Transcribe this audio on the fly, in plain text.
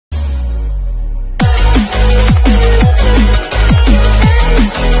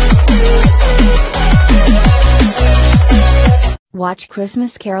Watch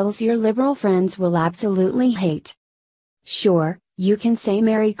Christmas carols your liberal friends will absolutely hate. Sure, you can say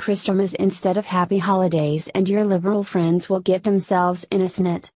Merry Christmas instead of Happy Holidays and your liberal friends will get themselves in a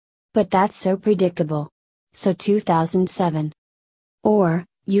snit. But that's so predictable. So 2007. Or,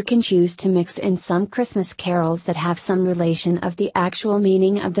 you can choose to mix in some Christmas carols that have some relation of the actual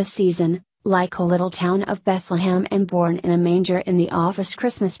meaning of the season, like O Little Town of Bethlehem and Born in a Manger in the Office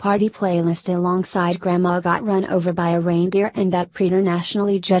Christmas Party playlist alongside Grandma Got Run Over by a Reindeer and that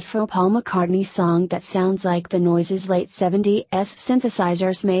preternationally dreadful Paul McCartney song that sounds like the noises late 70s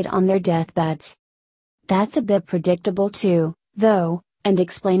synthesizers made on their deathbeds. That's a bit predictable too, though, and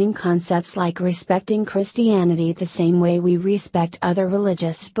explaining concepts like respecting Christianity the same way we respect other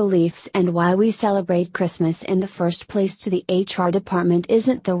religious beliefs and why we celebrate Christmas in the first place to the HR department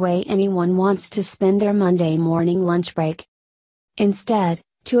isn't the way anyone wants to spend their Monday morning lunch break. Instead,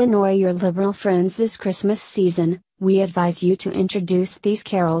 to annoy your liberal friends this Christmas season, we advise you to introduce these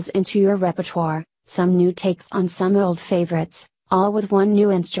carols into your repertoire, some new takes on some old favorites, all with one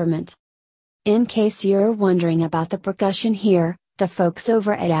new instrument. In case you're wondering about the percussion here, the folks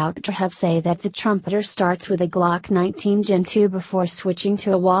over at Outrehub say that the trumpeter starts with a Glock 19 Gen 2 before switching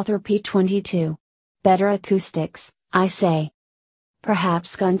to a Walther P22. Better acoustics, I say.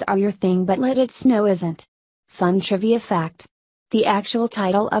 Perhaps guns are your thing but Let It Snow isn't. Fun trivia fact. The actual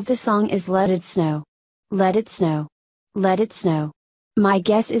title of the song is Let It Snow. Let It Snow. Let It Snow. My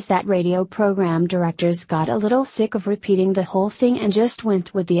guess is that radio program directors got a little sick of repeating the whole thing and just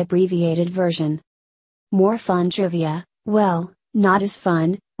went with the abbreviated version. More fun trivia, well, not as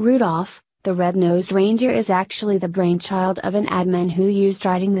fun. Rudolph, the red-nosed reindeer is actually the brainchild of an ad man who used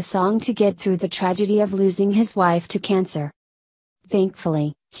writing the song to get through the tragedy of losing his wife to cancer.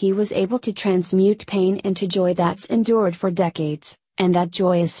 Thankfully, he was able to transmute pain into joy that's endured for decades, and that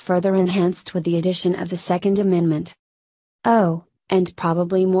joy is further enhanced with the addition of the Second Amendment. Oh, and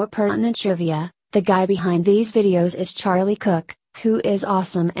probably more pertinent trivia, the guy behind these videos is Charlie Cook, who is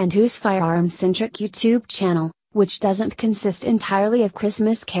awesome and whose firearm-centric YouTube channel, which doesn't consist entirely of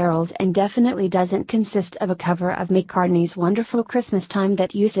Christmas carols and definitely doesn't consist of a cover of McCartney's Wonderful Christmas Time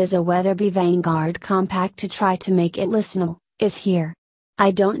that uses a Weatherby Vanguard compact to try to make it listenable, is here.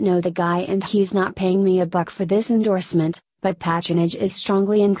 I don't know the guy and he's not paying me a buck for this endorsement, but patronage is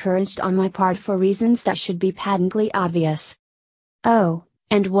strongly encouraged on my part for reasons that should be patently obvious. Oh,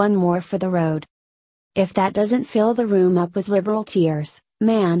 and one more for the road. If that doesn't fill the room up with liberal tears,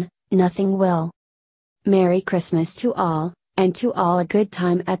 man, nothing will. Merry Christmas to all, and to all a good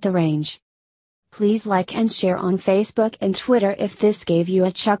time at the range. Please like and share on Facebook and Twitter if this gave you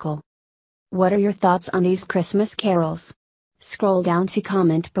a chuckle. What are your thoughts on these Christmas carols? Scroll down to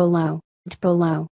comment below.